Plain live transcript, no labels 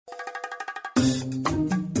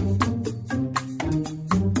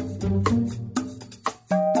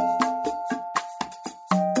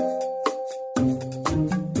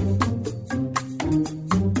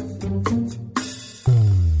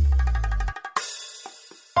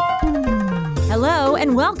Hello,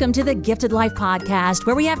 and welcome to the Gifted Life Podcast,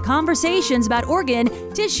 where we have conversations about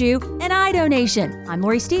organ, tissue, and eye donation. I'm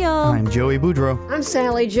Lori Steele. I'm Joey Boudreaux. I'm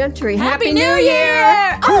Sally Gentry. Happy New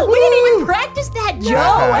Year! Oh, we didn't even practice that,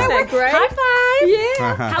 Joe. Isn't that great? High five.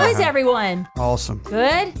 Yeah. How is everyone? Awesome.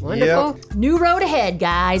 Good? Wonderful. Yep. New road ahead,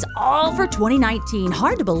 guys. All for 2019.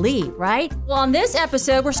 Hard to believe, right? Well, on this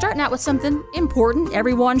episode, we're starting out with something important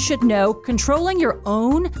everyone should know. Controlling your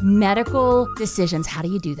own medical decisions. How do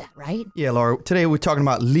you do that, right? Yeah, Laura, today we're talking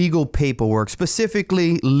about legal paperwork,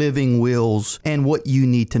 specifically living wills and what you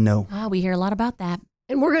need to know. We hear a lot about that.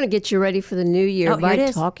 And we're going to get you ready for the new year Oh, here by it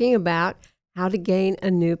is. talking about how to gain a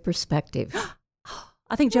new perspective.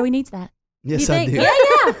 I think Joey needs that. Yes, You think? I do.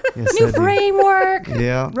 Yeah. Yes, New I do. framework.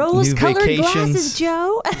 Yeah. Rose-colored New vacations. glasses,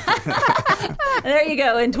 Joe. There you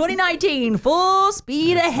go. In 2019, full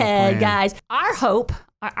speed ahead, plan. guys. Our hope,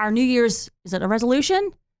 our New Year's, is it a resolution?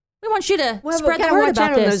 We want you to Well, spread we the gotta word watch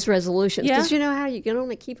out about on this. those resolutions. Yeah. Because you know how you can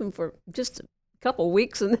only keep them for just a couple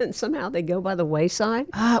weeks and then somehow they go by the wayside?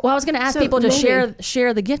 Well, I was going to ask So people to maybe-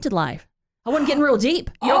 share the gifted life. I wasn't getting real deep.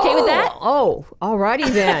 You okay with that? Oh, all righty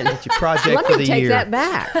then. It's your project Let for me the take year. that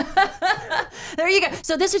back. There you go.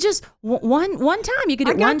 So this is just one time. You can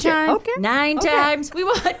do I it one got you. time, Okay. 9 Okay. times. We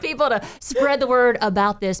want people to spread the word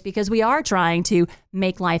about this because we are trying to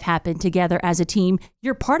make life happen together as a team.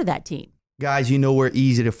 You're part of that team. Guys, you know we're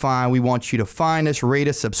easy to find. We want you to find us, rate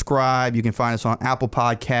us, subscribe. You can find us on Apple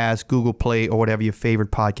Podcasts, Google Play, or whatever your favorite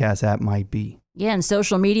podcast app might be. Yeah, and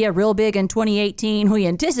social media, real big in 2018. We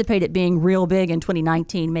anticipate it being real big in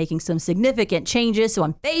 2019, making some significant changes. So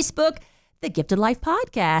on Facebook, the Gifted Life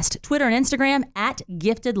Podcast, Twitter and Instagram at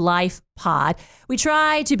Gifted Life Pod. We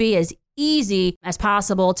try to be as easy as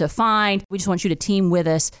possible to find. We just want you to team with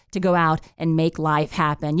us to go out and make life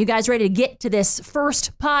happen. You guys ready to get to this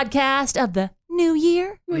first podcast of the new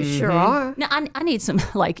year? We sure are. Now, I need some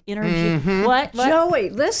energy. What? Joey,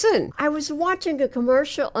 listen. I was watching a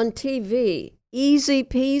commercial on TV. Easy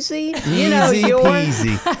peasy. You know, Easy yours.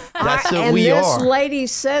 peasy. That's what and we this are. lady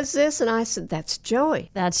says this, and I said, that's Joey.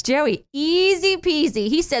 That's Joey. Easy peasy.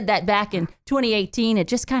 He said that back in 2018. It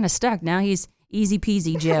just kind of stuck. Now he's easy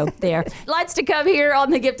peasy Joe there. Lots to come here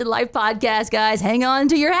on the Gifted Life Podcast, guys. Hang on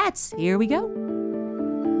to your hats. Here we go.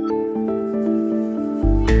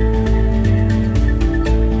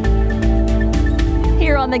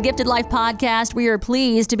 Here on the Gifted Life Podcast, we are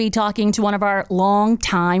pleased to be talking to one of our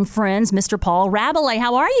longtime friends, Mr. Paul Rabelais.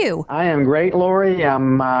 How are you? I am great, Lori.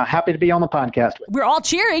 I'm happy to be on the podcast with We're all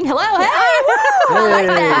cheering. Hello. Hey. Woo! I like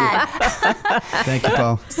that. Thank you,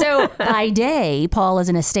 Paul. So by day, Paul is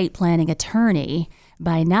an estate planning attorney.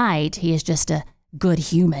 By night, he is just a good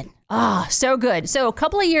human. So good. So a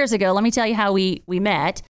couple of years ago, let me tell you how we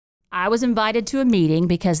met. I was invited to a meeting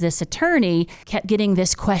because this attorney kept getting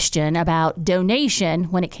this question about donation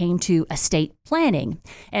when it came to estate planning.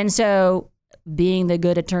 And so being the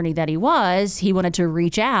good attorney that he was, he wanted to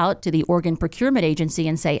reach out to the Organ Procurement Agency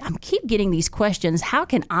and say, I keep getting these questions. How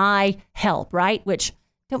can I help, right? Which,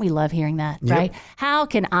 don't we love hearing that, right? How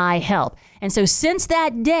can I help? And so since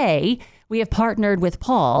that day, we have partnered with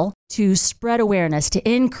Paul to spread awareness, to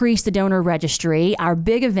increase the donor registry. Our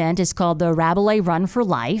big event is called the Rabelais Run for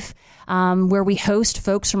Life, where we host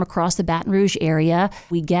folks from across the Baton Rouge area.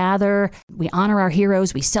 We gather, we honor our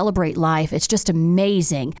heroes, we celebrate life. It's just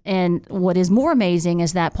amazing. And what is more amazing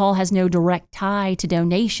is that Paul has no direct tie to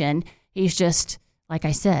donation. He's just, like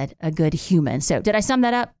I said, a good human. So did I sum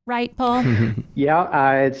that up right, Paul?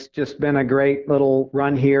 Yeah, it's just been a great little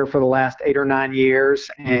run here for the last 8 or 9 years,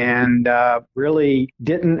 and really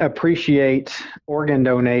didn't appreciate organ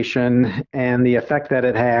donation and the effect that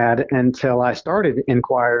it had until I started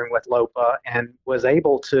inquiring with LOPA and was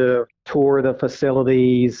able to tour the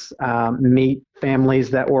facilities, meet families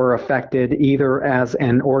that were affected either as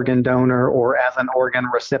an organ donor or as an organ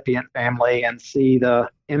recipient family, and see the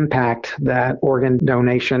impact that organ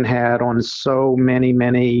donation had on so many,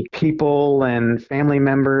 many people and family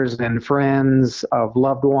members and friends of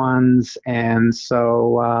loved ones. And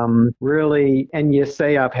so really, and you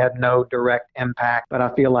say I've had no direct impact, but I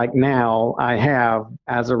feel like now I have,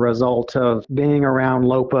 as a result of being around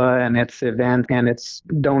LOPA and its event and its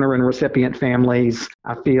donor and recipient families.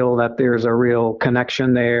 I feel that there's a real real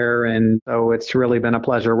connection there. And so it's really been a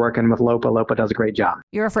pleasure working with Lopa. Lopa does a great job.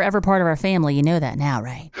 You're a forever part of our family. You know that now,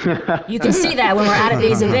 right? You can see that when we're out at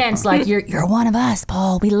these events. Like, you're one of us,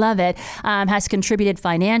 Paul. We love it. Has contributed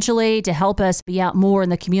financially to help us be out more in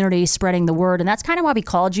the community, spreading the word. And that's kind of why we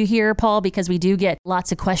called you here, Paul, because we do get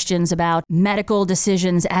lots of questions about medical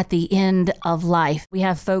decisions at the end of life. We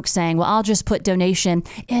have folks saying, well, I'll just put donation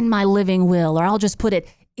in my living will, or I'll just put it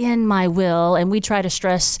in my will. And we try to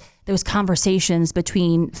stress those conversations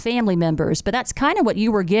between family members. But that's kind of what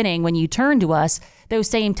you were getting when you turned to us, those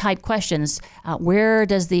same type questions. Where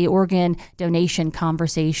does the organ donation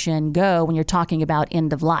conversation go when you're talking about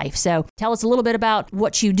end of life? So tell us a little bit about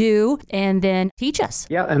what you do and then teach us.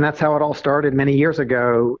 Yeah, and that's how it all started many years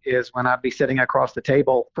ago, is when I'd be sitting across the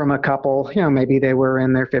table from a couple, maybe they were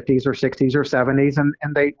in their 50s or 60s or 70s,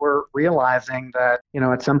 and they were realizing that,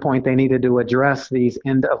 at some point they needed to address these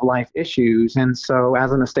end of life issues. And so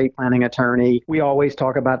as an estate planning attorney, we always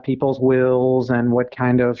talk about people's wills and what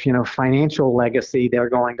kind of, financial legacy they're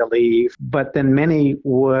going to leave. But then many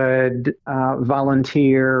would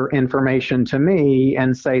volunteer information to me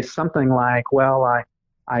and say something like, well,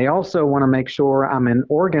 I also want to make sure I'm an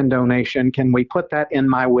organ donation. Can we put that in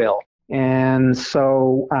my will? And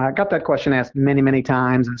so I got that question asked many, many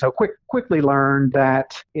times. And so quickly learned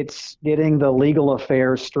that it's getting the legal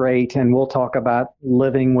affairs straight. And we'll talk about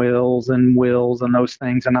living wills and those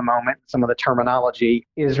things in a moment. Some of the terminology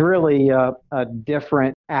is really a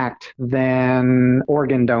different act than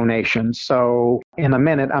organ donation. So in a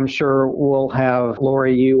minute, I'm sure we'll have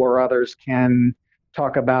Lori, you or others can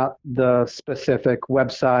talk about the specific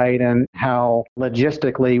website and how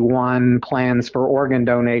logistically one plans for organ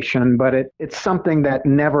donation, but it's something that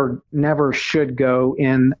never should go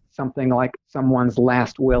in something like someone's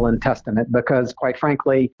last will and testament, because quite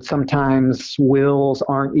frankly, sometimes wills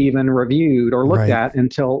aren't even reviewed or looked at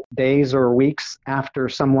until days or weeks after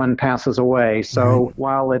someone passes away. So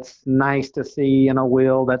while it's nice to see in a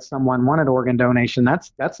will that someone wanted organ donation,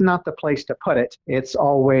 that's not the place to put it. It's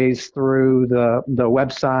always through the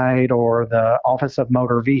website or the Office of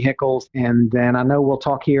Motor Vehicles. And then I know we'll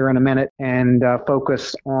talk here in a minute and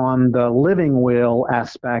focus on the living will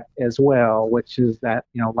aspect as well, which is that,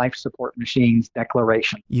 life support machines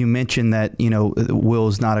declaration. You mentioned that, the will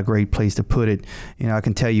is not a great place to put it. I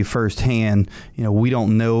can tell you firsthand, we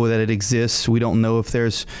don't know that it exists. We don't know if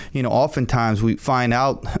there's, oftentimes we find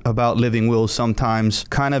out about living wills sometimes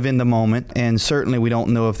kind of in the moment. And certainly we don't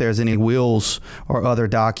know if there's any wills or other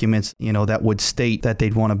documents, that would state that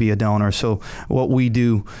they'd want to be a donor. So what we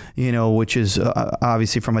do, which is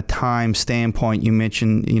obviously from a time standpoint, you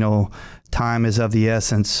mentioned, time is of the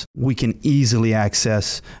essence. We can easily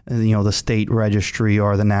access, the state registry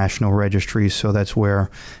or the national registry. So that's where,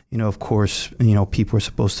 of course, people are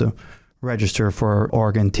supposed to register for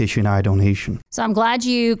organ, tissue, and eye donation. So I'm glad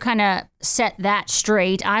you kind of set that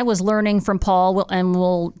straight. I was learning from Paul, and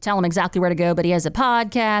we'll tell him exactly where to go, but he has a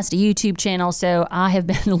podcast, a YouTube channel. So I have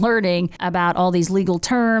been learning about all these legal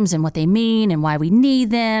terms and what they mean and why we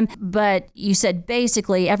need them. But you said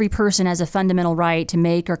basically every person has a fundamental right to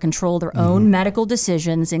make or control their own medical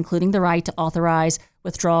decisions, including the right to authorize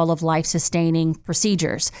withdrawal of life-sustaining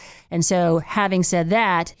procedures. And so having said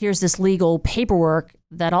that, here's this legal paperwork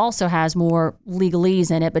that also has more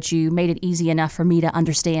legalese in it, but you made it easy enough for me to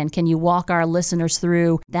understand. Can you walk our listeners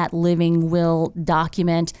through that living will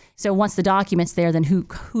document? So once the document's there, then who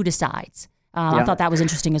decides? I thought that was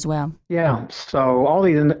interesting as well. Yeah. So all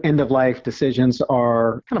these end-of-life decisions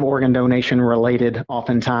are kind of organ donation related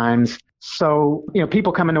oftentimes. So,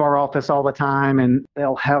 people come into our office all the time and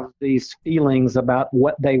they'll have these feelings about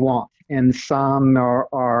what they want. And some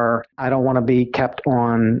are I don't want to be kept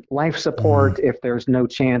on life support if there's no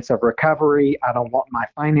chance of recovery. I don't want my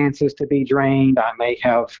finances to be drained. I may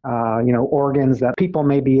have, organs that people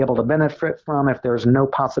may be able to benefit from if there's no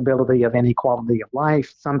possibility of any quality of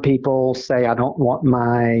life. Some people say, I don't want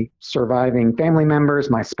my surviving family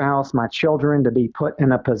members, my spouse, my children to be put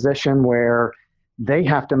in a position where they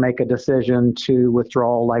have to make a decision to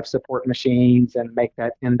withdraw life support machines and make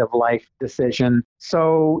that end-of-life decision.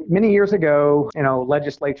 So many years ago,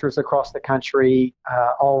 legislatures across the country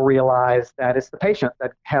all realized that it's the patient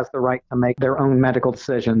that has the right to make their own medical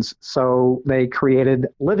decisions. So they created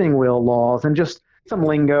living will laws, and just some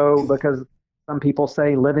lingo, because some people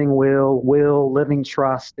say living will, living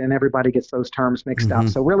trust, and everybody gets those terms mixed up.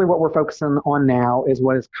 So really what we're focusing on now is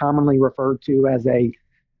what is commonly referred to as a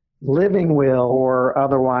living will, or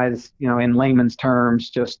otherwise, in layman's terms,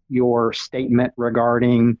 just your statement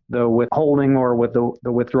regarding the withholding or with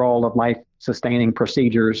the withdrawal of life-sustaining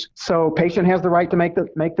procedures. So patient has the right to make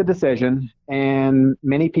the decision, and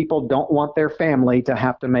many people don't want their family to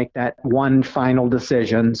have to make that one final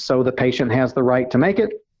decision. So the patient has the right to make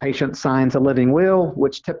it. Patient signs a living will,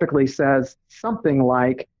 which typically says something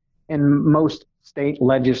like, and most state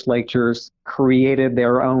legislatures created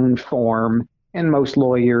their own form, and most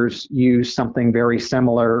lawyers use something very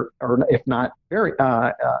similar, or if not very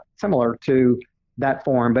similar to that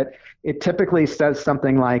form. But it typically says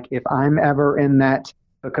something like, if I'm ever in that,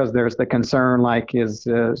 because there's the concern, like,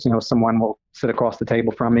 someone will sit across the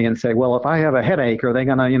table from me and say, well, if I have a headache, are they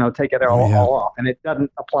going to, take it all off? And it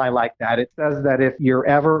doesn't apply like that. It says that if you're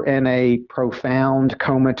ever in a profound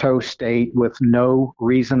comatose state with no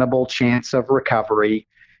reasonable chance of recovery,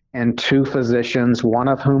 and two physicians, one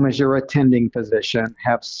of whom is your attending physician,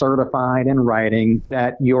 have certified in writing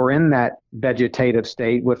that you're in that vegetative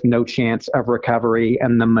state with no chance of recovery,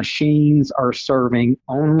 and the machines are serving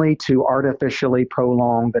only to artificially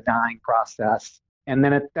prolong the dying process. And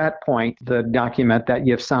then at that point, the document that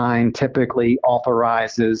you've signed typically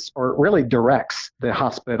authorizes or really directs the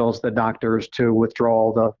hospitals, the doctors, to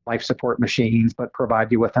withdraw the life support machines, but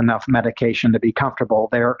provide you with enough medication to be comfortable.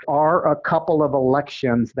 There are a couple of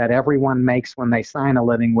elections that everyone makes when they sign a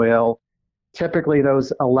living will. Typically,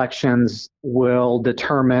 those elections will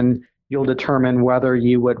determine whether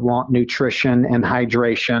you would want nutrition and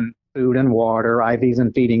hydration, food and water, IVs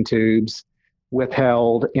and feeding tubes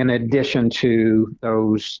withheld in addition to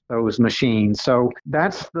those machines. So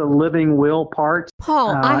that's the living will part.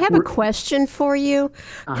 Paul, I have a question for you.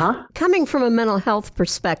 Uh-huh. Coming from a mental health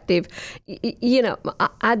perspective,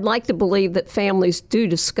 I'd like to believe that families do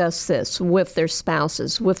discuss this with their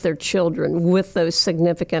spouses, with their children, with those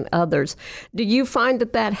significant others. Do you find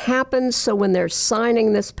that happens? So when they're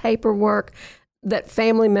signing this paperwork, that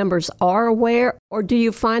family members are aware, or do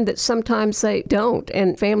you find that sometimes they don't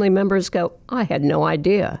and family members go, I had no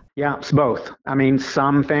idea? Yeah, it's both. I mean,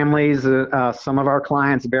 some families, some of our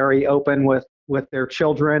clients, very open with their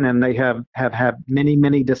children, and they have had many,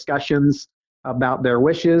 many discussions about their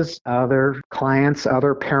wishes. Other clients,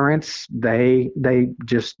 other parents, they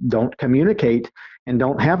just don't communicate and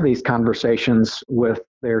don't have these conversations with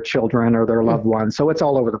their children or their loved ones. So it's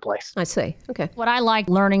all over the place. I see. Okay. What I like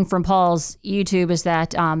learning from Paul's YouTube is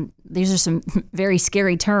that these are some very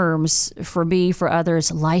scary terms for me, for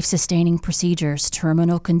others: life-sustaining procedures,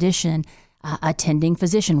 terminal condition, attending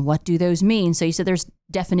physician. What do those mean? So you said there's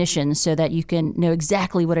definitions so that you can know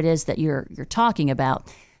exactly what it is that you're talking about.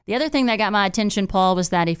 The other thing that got my attention, Paul, was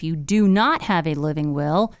that if you do not have a living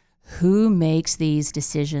will, who makes these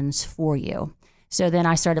decisions for you? So then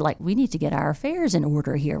I started we need to get our affairs in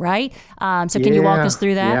order here, right? So can you walk us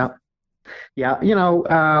through that? Yeah.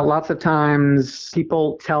 Lots of times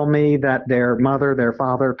people tell me that their mother, their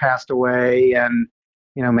father passed away, and,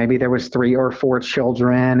 maybe there was 3 or 4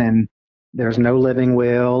 children and there's no living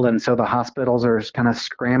will. And so the hospitals are kind of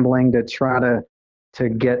scrambling to try to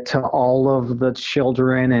get to all of the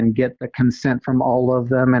children and get the consent from all of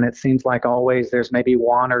them. And it seems like always there's maybe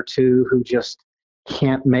 1 or 2 who just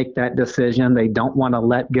can't make that decision. They don't want to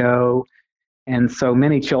let go. And so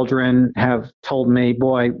many children have told me,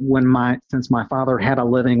 boy, since my father had a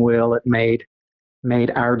living will, it made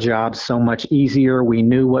our job so much easier. We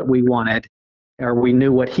knew what we wanted, or we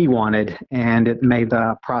knew what he wanted, and it made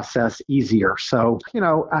the process easier. So,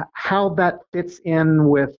 how that fits in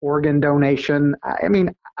with organ donation, I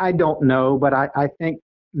mean, I don't know, but I think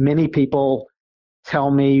many people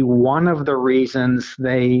tell me one of the reasons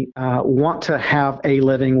they want to have a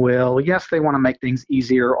living will, yes, they want to make things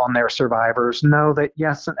easier on their survivors. No, they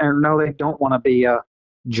don't want to be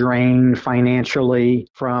drained financially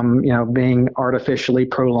from, being artificially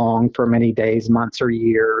prolonged for many days, months, or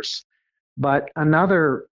years. But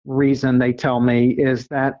another reason they tell me is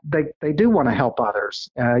that they do want to help others.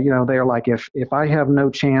 They're like, if I have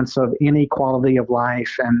no chance of any quality of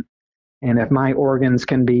life, and if my organs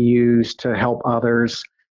can be used to help others,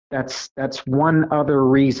 that's one other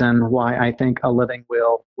reason why I think a living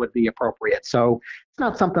will would be appropriate. So it's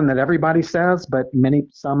not something that everybody says, but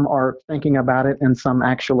some are thinking about it, and some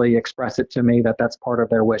actually express it to me that that's part of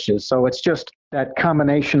their wishes. So it's just that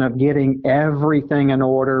combination of getting everything in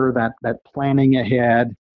order, that planning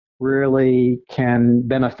ahead really can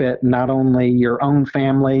benefit not only your own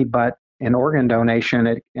family, but in organ donation,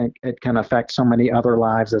 it can affect so many other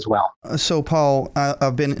lives as well. So, Paul,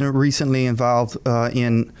 I've been recently involved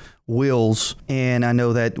in wills, and I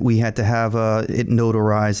know that we had to have it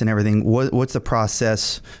notarized and everything. What's the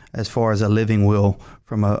process as far as a living will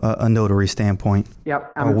from a notary standpoint.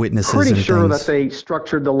 Yep, or I'm witnesses pretty and sure things. that they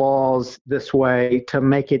structured the laws this way to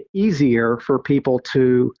make it easier for people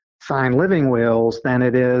to sign living wills than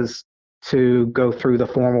it is to go through the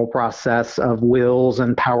formal process of wills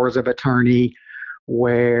and powers of attorney,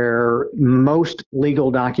 where most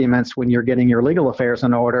legal documents, when you're getting your legal affairs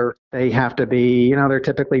in order, they have to be, they're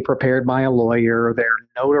typically prepared by a lawyer. They're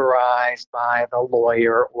notarized by the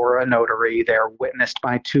lawyer or a notary. They're witnessed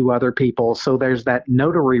by two other people. So there's that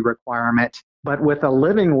notary requirement. But with a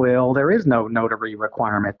living will, there is no notary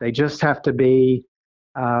requirement. They just have to be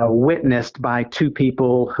witnessed by two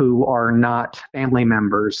people who are not family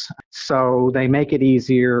members. So they make it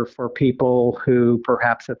easier for people who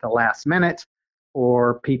perhaps at the last minute,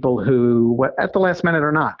 or people who, at the last minute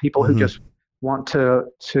or not, people who just want to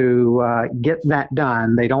get that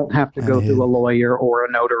done. They don't have to go through a lawyer or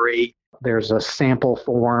a notary. There's a sample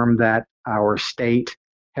form that our state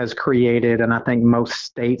has created, and I think most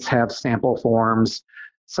states have sample forms.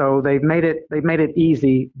 So they've made it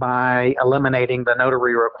easy by eliminating the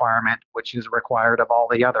notary requirement, which is required of all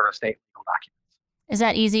the other estate legal documents. Is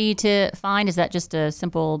that easy to find? Is that just a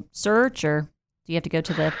simple search, or do you have to go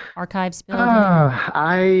to the archives building?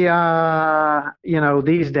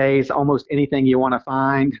 These days, almost anything you want to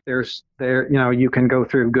find, you can go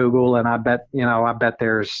through Google, and I bet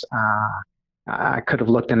there's. I could have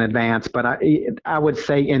looked in advance, but I would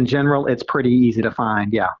say in general, it's pretty easy to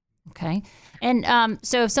find. Yeah. Okay. And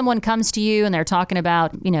so if someone comes to you and they're talking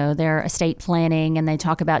about, their estate planning and they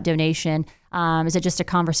talk about donation, is it just a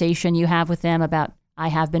conversation you have with them about, I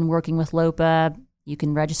have been working with LOPA, you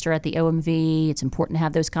can register at the OMV, it's important to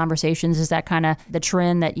have those conversations? Is that kind of the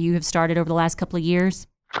trend that you have started over the last couple of years?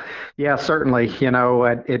 Yeah, certainly.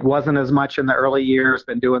 It wasn't as much in the early years,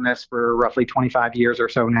 been doing this for roughly 25 years or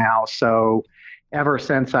so now. So ever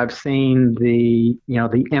since I've seen the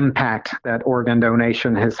impact that organ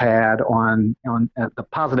donation has had on the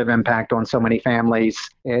positive impact on so many families,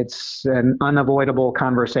 it's an unavoidable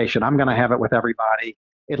conversation. I'm going to have it with everybody,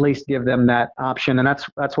 at least give them that option. And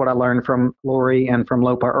that's what I learned from Lori and from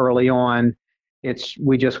LOPA early on.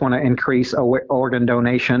 We just want to increase organ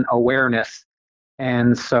donation awareness.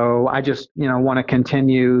 And so I just, want to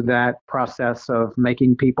continue that process of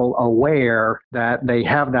making people aware that they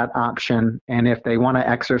have that option. And if they want to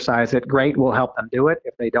exercise it, great, we'll help them do it.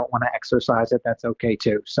 If they don't want to exercise it, that's okay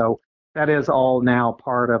too. So that is all now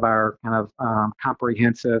part of our kind of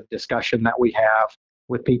comprehensive discussion that we have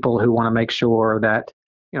with people who want to make sure that,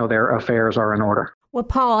 their affairs are in order. Well,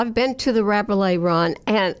 Paul, I've been to the Rabelais run,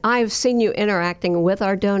 and I've seen you interacting with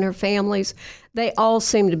our donor families. They all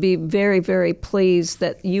seem to be very, very pleased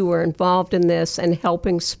that you were involved in this and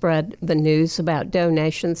helping spread the news about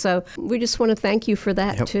donation. So we just want to thank you for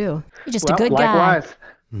that, too. You're just a good guy. Likewise.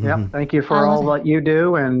 Yep. Thank you for all that you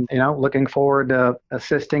do, and looking forward to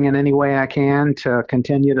assisting in any way I can to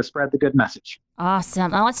continue to spread the good message.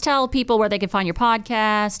 Awesome. Now let's tell people where they can find your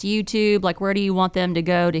podcast, YouTube. Like, where do you want them to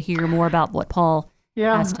go to hear more about what Paul?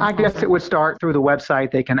 Yeah, I guess it would start through the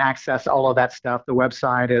website. They can access all of that stuff. The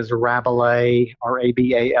website is Rabelais,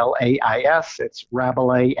 RABALAIS. It's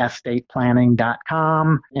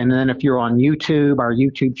RabelaisEstatePlanning.com. And then if you're on YouTube, our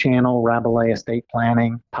YouTube channel, Rabelais Estate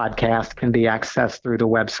Planning Podcast, can be accessed through the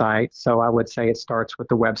website. So I would say it starts with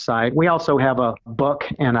the website. We also have a book,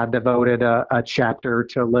 and I devoted a chapter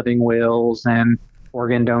to living wills, and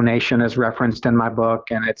organ donation is referenced in my book,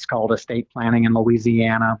 and it's called Estate Planning in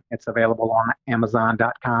Louisiana. It's available on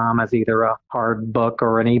Amazon.com as either a hard book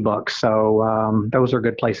or an ebook. So those are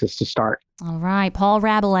good places to start. All right. Paul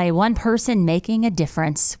Rabelais, one person making a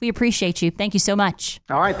difference. We appreciate you. Thank you so much.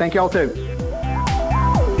 All right. Thank you all too.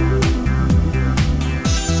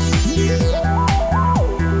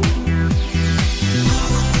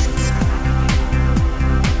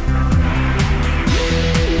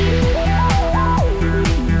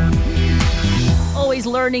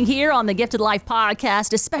 Learning here on the Gifted Life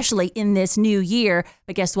podcast, especially in this new year.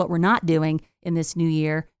 But guess what we're not doing in this new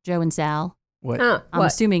year, Joe and Sal? What? I'm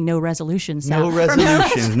assuming no resolutions, Sal. No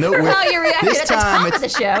resolutions. No. How you reacted at the top of the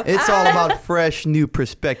show. It's all about fresh new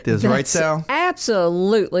perspectives, right, Sal?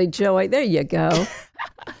 Absolutely, Joey. There you go.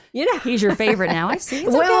 He's your favorite now. I see.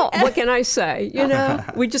 It's well, okay. What can I say?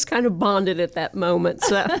 We just kind of bonded at that moment.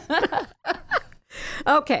 So,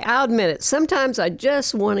 okay, I'll admit it. Sometimes I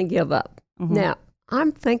just want to give up. Mm-hmm. Now,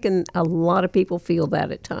 I'm thinking a lot of people feel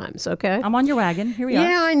that at times, okay? I'm on your wagon. Here we are.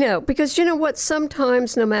 Yeah, I know. Because you know what?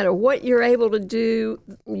 Sometimes no matter what you're able to do,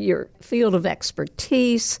 your field of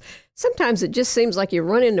expertise, sometimes it just seems like you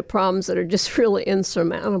run into problems that are just really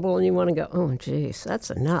insurmountable and you want to go, oh, geez, that's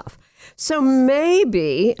enough. So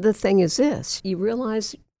maybe the thing is this. You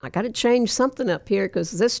realize I got to change something up here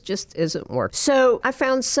because this just isn't working. So I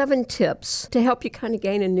found 7 tips to help you kind of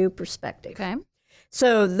gain a new perspective. Okay.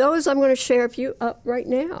 So those I'm going to share with you up right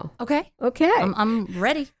now. Okay. Okay. I'm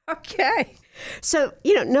ready. Okay. So,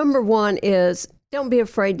 number 1 is don't be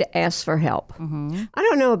afraid to ask for help. Mm-hmm. I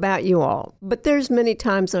don't know about you all, but there's many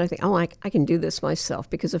times that I think, I can do this myself,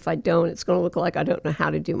 because if I don't, it's going to look like I don't know how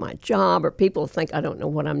to do my job, or people think I don't know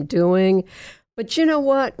what I'm doing. But you know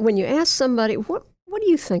what? When you ask somebody, what do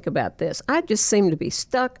you think about this? I just seem to be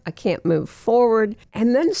stuck. I can't move forward.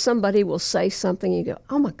 And then somebody will say something, you go,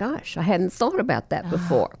 oh my gosh, I hadn't thought about that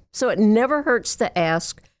before. So it never hurts to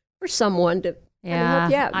ask for someone to help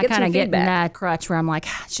you out. I kind of get in that crutch where I'm like,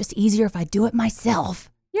 it's just easier if I do it myself.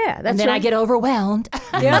 Yeah, that's and then right. I get overwhelmed.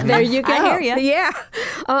 Yeah, there you go. I hear you. Yeah.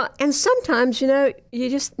 And sometimes, you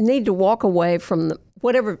just need to walk away from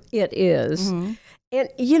whatever it is. Mm-hmm. And,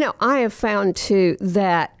 I have found, too,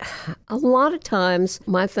 that a lot of times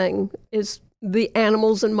my thing is the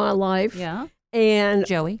animals in my life. Yeah. And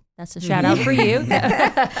Joey, that's a shout out for you.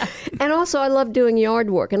 And also I love doing yard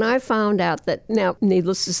work. And I found out that now,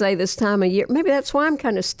 needless to say, this time of year, maybe that's why I'm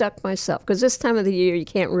kind of stuck myself, because this time of the year you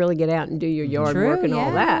can't really get out and do your yard work and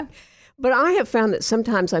all that. But I have found that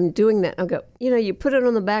sometimes I'm doing that. I'll go, you put it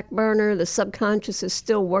on the back burner, the subconscious is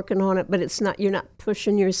still working on it, but you're not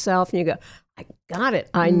pushing yourself, and you go, I got it.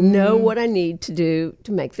 I know what I need to do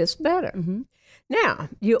to make this better. Mm-hmm. Now,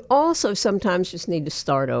 you also sometimes just need to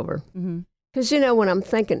start over. Because, when I'm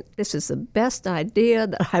thinking, this is the best idea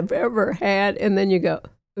that I've ever had, and then you go,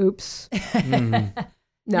 oops.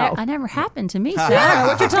 No. That never happened to me, so I don't know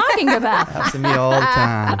what you're talking about. Happens to me all the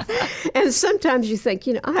time. And sometimes you think,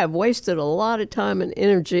 I have wasted a lot of time and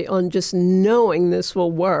energy on just knowing this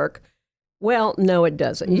will work. Well, no, it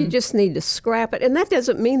doesn't. You just need to scrap it. And that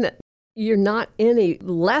doesn't mean that you're not any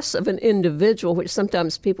less of an individual, which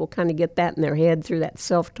sometimes people kind of get that in their head through that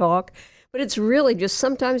self-talk. But it's really just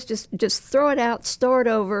sometimes just throw it out, start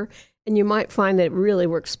over, and you might find that it really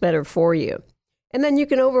works better for you. And then you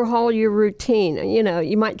can overhaul your routine.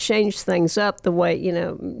 You might change things up the way,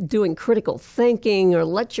 doing critical thinking, or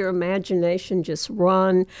let your imagination just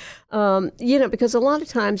run. Because a lot of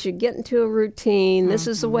times you get into a routine. This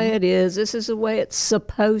is the way it is. This is the way it's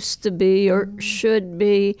supposed to be or should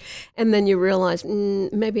be. And then you realize,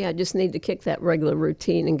 maybe I just need to kick that regular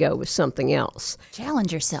routine and go with something else.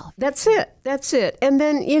 Challenge yourself. That's it. And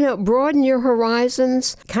then, broaden your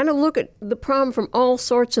horizons. Kind of look at the problem from all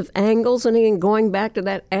sorts of angles. And again, going back to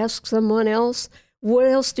that, ask someone else, what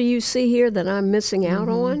else do you see here that I'm missing out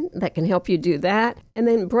on that can help you do that? And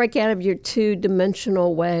then break out of your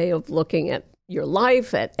 2-dimensional way of looking at your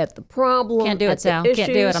life, at the problem. Can't do it, Sal.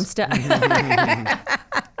 Can't do it. I'm stuck.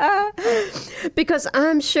 Because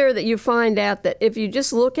I'm sure that you find out that if you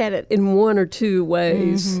just look at it in 1 or 2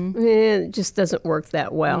 ways, it just doesn't work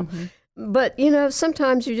that well. But,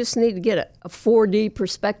 sometimes you just need to get a 4D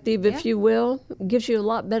perspective, if you will. It gives you a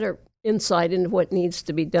lot better insight into what needs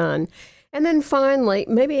to be done. And then finally,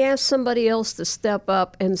 maybe ask somebody else to step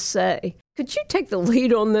up and say, could you take the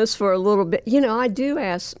lead on this for a little bit? I do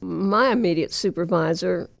ask my immediate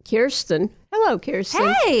supervisor, Kirsten. Hello,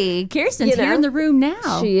 Kirsten. Hey, Kirsten's here in the room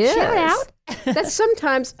now. She is. Shout out. That's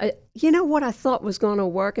sometimes, what I thought was going to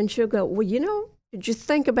work? And she'll go, well, did you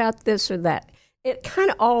think about this or that? It kind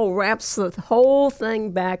of all wraps the whole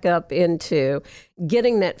thing back up into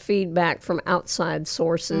getting that feedback from outside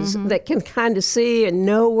sources that can kind of see and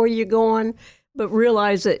know where you're going, but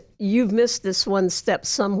realize that you've missed this one step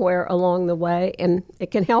somewhere along the way, and it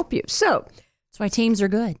can help you. So that's why teams are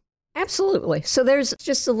good. Absolutely. So there's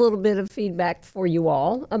just a little bit of feedback for you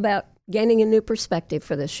all about gaining a new perspective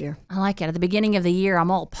for this year. I like it. At the beginning of the year, I'm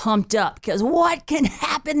all pumped up because what can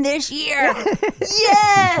happen this year?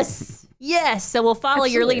 Yes! Yes. So we'll follow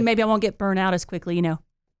your lead. Maybe I won't get burnt out as quickly,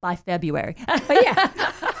 by February.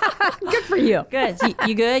 Good for you. Good.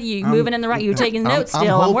 You good? You moving in the right? You taking notes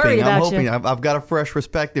still? I'm worried about you. I've got a fresh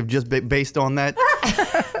perspective just based on that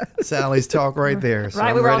Sally's talk right there. So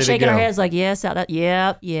right. We were all shaking our heads like, yes, yep. All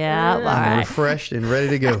right. I'm refreshed and ready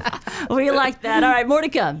to go. We like that. All right. More to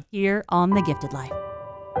come here on The Gifted Life.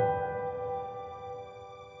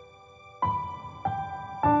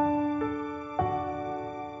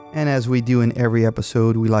 And as we do in every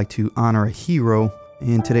episode, we like to honor a hero.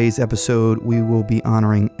 In today's episode, we will be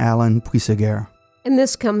honoring Alan Puisaguer. And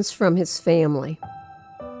this comes from his family.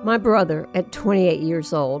 My brother, at 28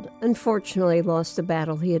 years old, unfortunately lost a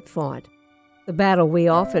battle he had fought. The battle we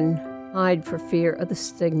often hide for fear of the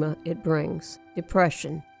stigma it brings: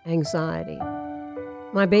 depression, anxiety.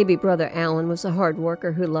 My baby brother Alan was a hard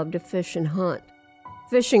worker who loved to fish and hunt.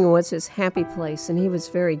 Fishing was his happy place, and he was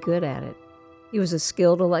very good at it. He was a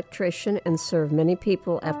skilled electrician and served many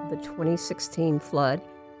people after the 2016 flood,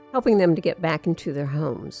 helping them to get back into their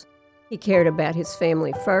homes. He cared about his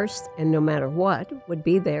family first, and no matter what, would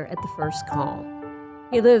be there at the first call.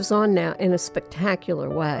 He lives on now in a spectacular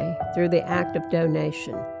way through the act of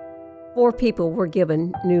donation. 4 people were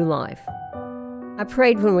given new life. I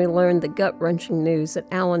prayed when we learned the gut-wrenching news that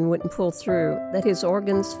Alan wouldn't pull through, that his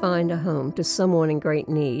organs find a home to someone in great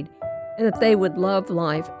need, and that they would love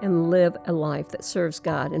life and live a life that serves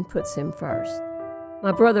God and puts Him first.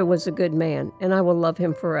 My brother was a good man, and I will love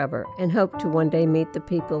him forever and hope to one day meet the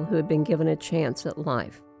people who have been given a chance at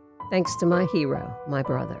life. Thanks to my hero, my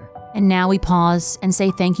brother. And now we pause and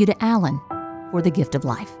say thank you to Alan for the gift of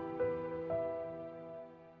life.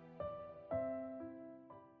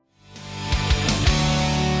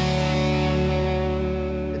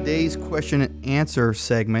 Today's question and answer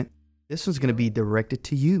segment, this one's going to be directed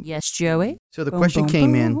to you. Yes, Joey? So the Boom, question boom,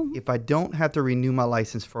 came boom. in, if I don't have to renew my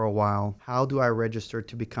license for a while, how do I register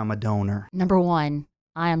to become a donor? Number one,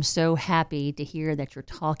 I am so happy to hear that you're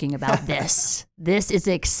talking about this. This is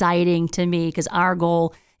exciting to me because our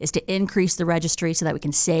goal is to increase the registry so that we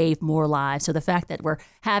can save more lives. So the fact that we're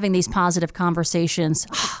having these positive conversations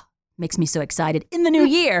makes me so excited in the new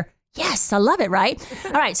year. Yes, I love it, right?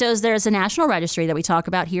 All right, so there's a national registry that we talk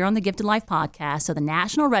about here on the Gifted Life podcast. So the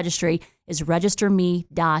national registry is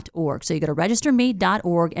registerme.org. So you go to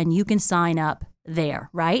registerme.org and you can sign up there,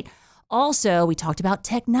 right? Also, we talked about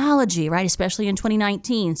technology, right? Especially in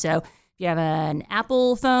 2019. So if you have an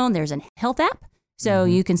Apple phone, there's a health app. So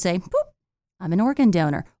you can say, boop, I'm an organ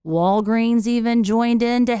donor. Walgreens even joined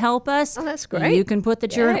in to help us. Oh, that's great. You can put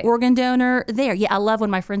that you're an organ donor there. Yeah, I love when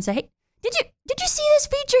my friends say, hey, did you see this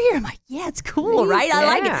feature here? I'm like, yeah, it's cool, right? I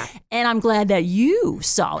like it. And I'm glad that you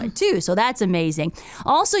saw it too. So that's amazing.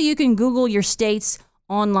 Also, you can Google your state's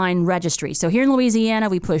online registry. So here in Louisiana,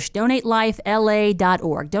 we push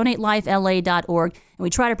donatelifela.org, donatelifela.org, and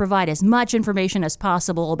we try to provide as much information as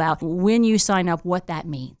possible about when you sign up, what that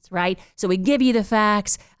means, right? So we give you the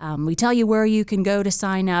facts, we tell you where you can go to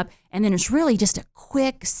sign up, and then it's really just a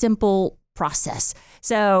quick, simple process.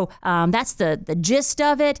 So that's the gist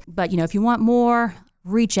of it. But, if you want more,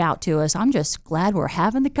 reach out to us. I'm just glad we're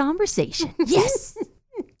having the conversation. Yes,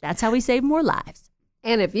 that's how we save more lives.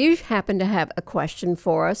 And if you happen to have a question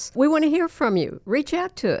for us, we want to hear from you. Reach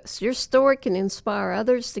out to us. Your story can inspire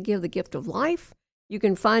others to give the gift of life. You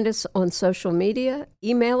can find us on social media,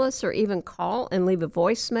 email us, or even call and leave a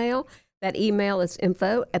voicemail. That email is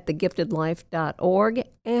info@thegiftedlife.org.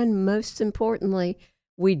 And most importantly,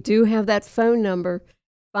 we do have that phone number,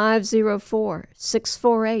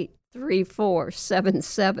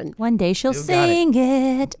 504-648-3477. One day she'll sing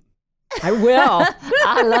it. I will.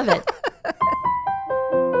 I love it.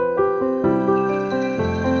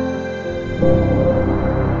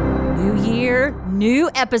 New year,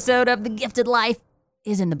 new episode of The Gifted Life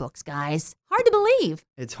is in the books, guys. Hard to believe.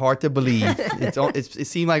 It's hard to believe. It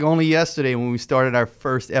seemed like only yesterday when we started our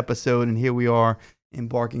first episode, and here we are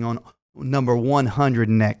embarking on number 100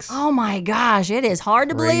 next. Oh my gosh, it is hard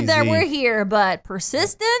to believe that we're here, but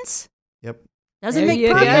persistence doesn't make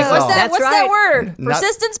perfect. What's that word?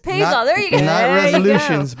 Persistence pays off. There you go. Not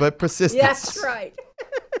resolutions, but persistence. That's right.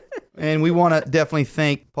 And we want to definitely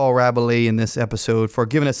thank Paul Rabalais in this episode for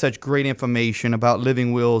giving us such great information about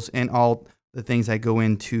living wills and all the things that go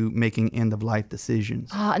into making end-of-life decisions.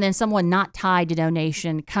 And then someone not tied to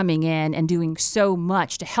donation coming in and doing so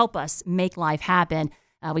much to help us make life happen.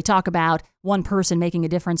 We talk about one person making a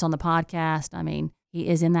difference on the podcast. I mean, he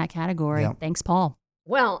is in that category. Yep. Thanks, Paul.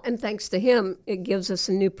 Well, and thanks to him, it gives us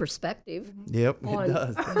a new perspective. Yep, it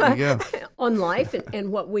does. There you go. On life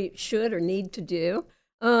and what we should or need to do.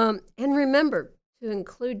 And remember to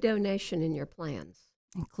include donation in your plans.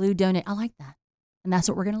 Include donate. I like that. And that's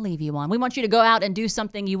what we're going to leave you on. We want you to go out and do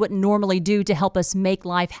something you wouldn't normally do to help us make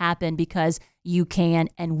life happen because you can,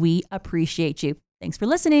 and we appreciate you. Thanks for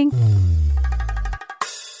listening.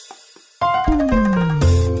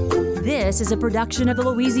 This is a production of the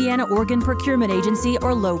Louisiana Organ Procurement Agency,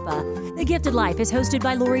 or LOPA. The Gifted Life is hosted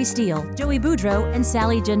by Lori Steele, Joey Boudreau, and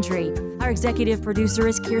Sally Gentry. Our executive producer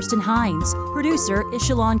is Kirsten Hines. Producer is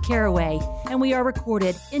Shalon Caraway. And we are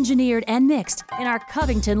recorded, engineered, and mixed in our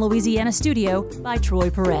Covington, Louisiana studio by Troy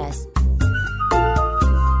Perez.